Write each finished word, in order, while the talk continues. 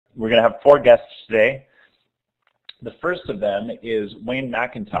We're going to have 4 guests today. The first of them is Wayne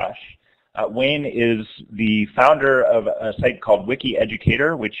Mackintosh. Wayne is the founder of a site called Wiki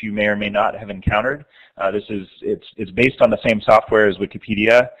Educator, which you may or may not have encountered. It's based on the same software as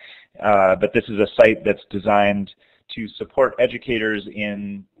Wikipedia, but this is a site that's designed to support educators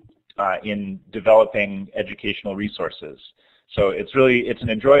in developing educational resources. So it's an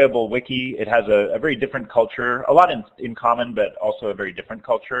enjoyable wiki. It has a very different culture, a lot in common, but also a very different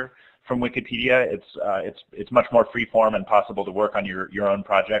culture from Wikipedia. It's much more free-form and possible to work on your own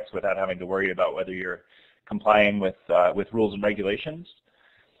projects without having to worry about whether you're complying with rules and regulations.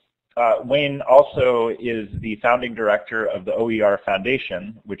 Wayne also is the founding director of the OER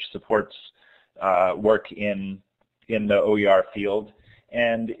Foundation, which supports work in the OER field.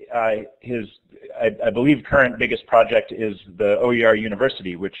 And I believe, current biggest project is the OER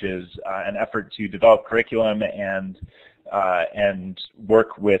University, which is an effort to develop curriculum and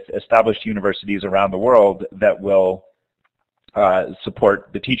work with established universities around the world that will support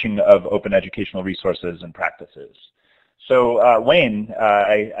the teaching of open educational resources and practices. So Wayne,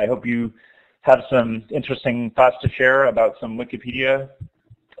 I hope you have some interesting thoughts to share about some Wikipedia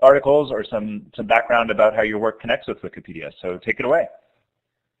articles or some background about how your work connects with Wikipedia. So take it away.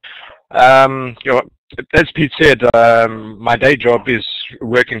 As Pete said, my day job is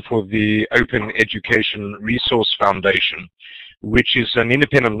working for the Open Education Resource Foundation, which is an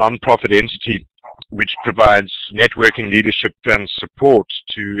independent non-profit entity which provides networking, leadership, and support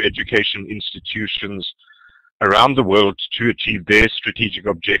to education institutions around the world to achieve their strategic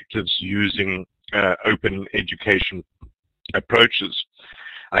objectives using open education approaches.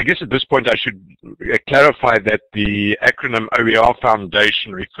 I guess at this point I should clarify that the acronym OER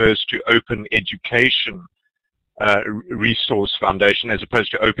Foundation refers to Open Education Resource Foundation as opposed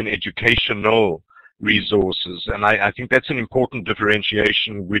to Open Educational Resources. And I think that's an important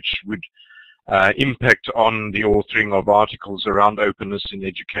differentiation which would impact on the authoring of articles around openness in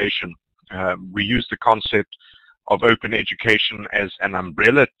education. We use the concept of open education as an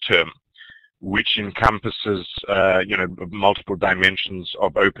umbrella term, which encompasses, multiple dimensions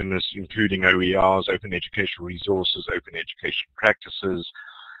of openness, including OERs, open educational resources, open education practices,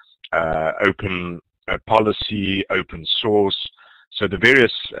 open policy, open source. So the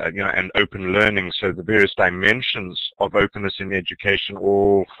various, and open learning. So the various dimensions of openness in education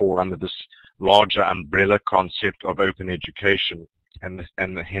all fall under this larger umbrella concept of open education, and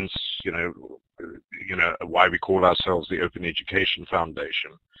hence, why we call ourselves the Open Education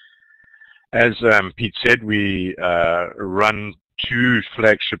Foundation. As Pete said, we run 2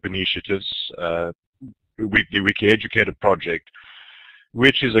 flagship initiatives, the Wiki Educator project,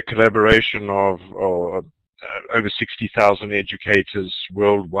 which is a collaboration of over 60,000 educators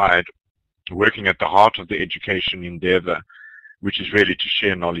worldwide working at the heart of the education endeavor, which is really to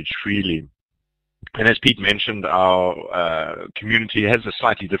share knowledge freely. And as Pete mentioned, our community has a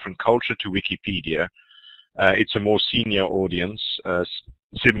slightly different culture to Wikipedia. It's a more senior audience.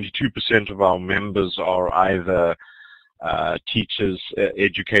 72% of our members are either teachers,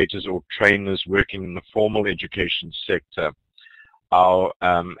 educators, or trainers working in the formal education sector. Our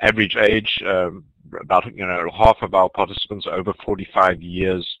average age, about half of our participants are over 45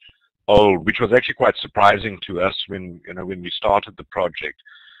 years old, which was actually quite surprising to us when we started the project.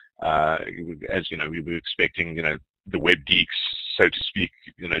 As we were expecting the web geeks, so to speak,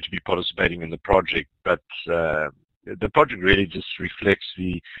 to be participating in the project, but the project really just reflects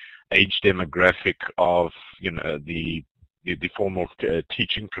the age demographic of the formal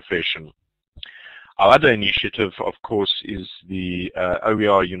teaching profession. Our other initiative, of course, is the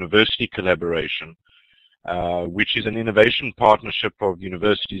OER University collaboration, which is an innovation partnership of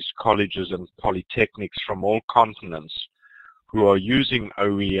universities, colleges, and polytechnics from all continents who are using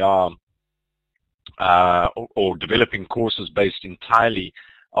OER or developing courses based entirely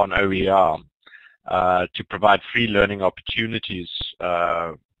on OER to provide free learning opportunities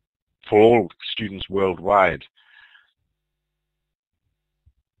for all students worldwide.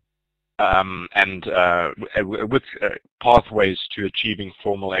 And with pathways to achieving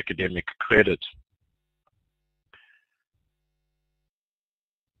formal academic credit.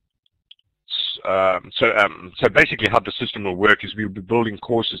 So basically how the system will work is we'll be building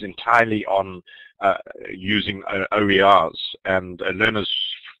courses entirely on using OERs, and learners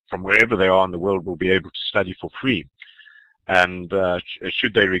from wherever they are in the world will be able to study for free. And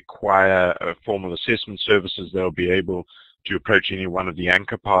should they require formal assessment services, they'll be able to approach any one of the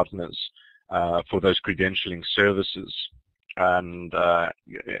anchor partners for those credentialing services, and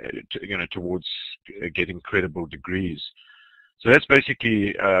towards getting credible degrees. So that's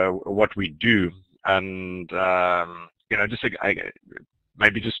basically what we do. And the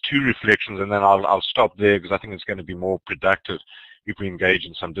maybe just 2 reflections, and then I'll stop there, because I think it's going to be more productive if we engage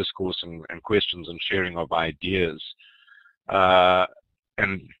in some discourse and questions and sharing of ideas.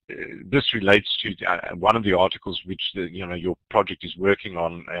 And this relates to one of the articles which your project is working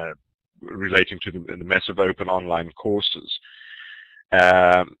on, relating to the massive open online courses.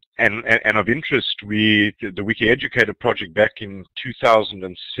 And of interest, the Wiki Educator project back in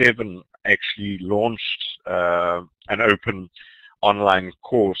 2007 actually launched an open online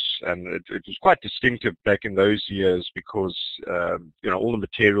course, and it was quite distinctive back in those years because all the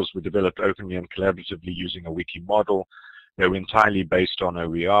materials were developed openly and collaboratively using a wiki model. They were entirely based on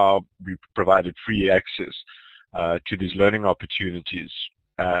OER. We provided free access to these learning opportunities,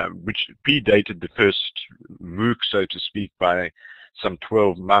 which predated the first MOOC, so to speak, by some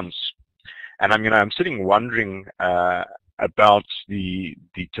 12 months. And I'm sitting wondering about the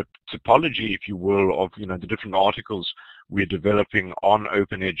typology, if you will, of the different articles we're developing on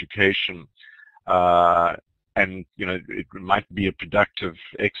open education. And it might be a productive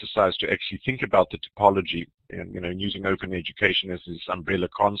exercise to actually think about the typology, and using open education as this umbrella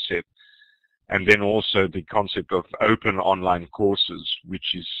concept, and then also the concept of open online courses,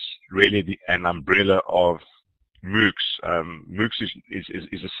 which is really an umbrella of MOOCs. MOOCs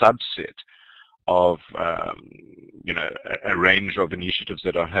is a subset of a range of initiatives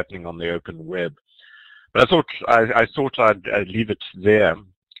that are happening on the open web. But I thought I'd leave it there.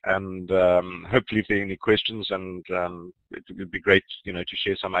 And hopefully if there are any questions, and it would be great to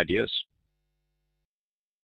share some ideas.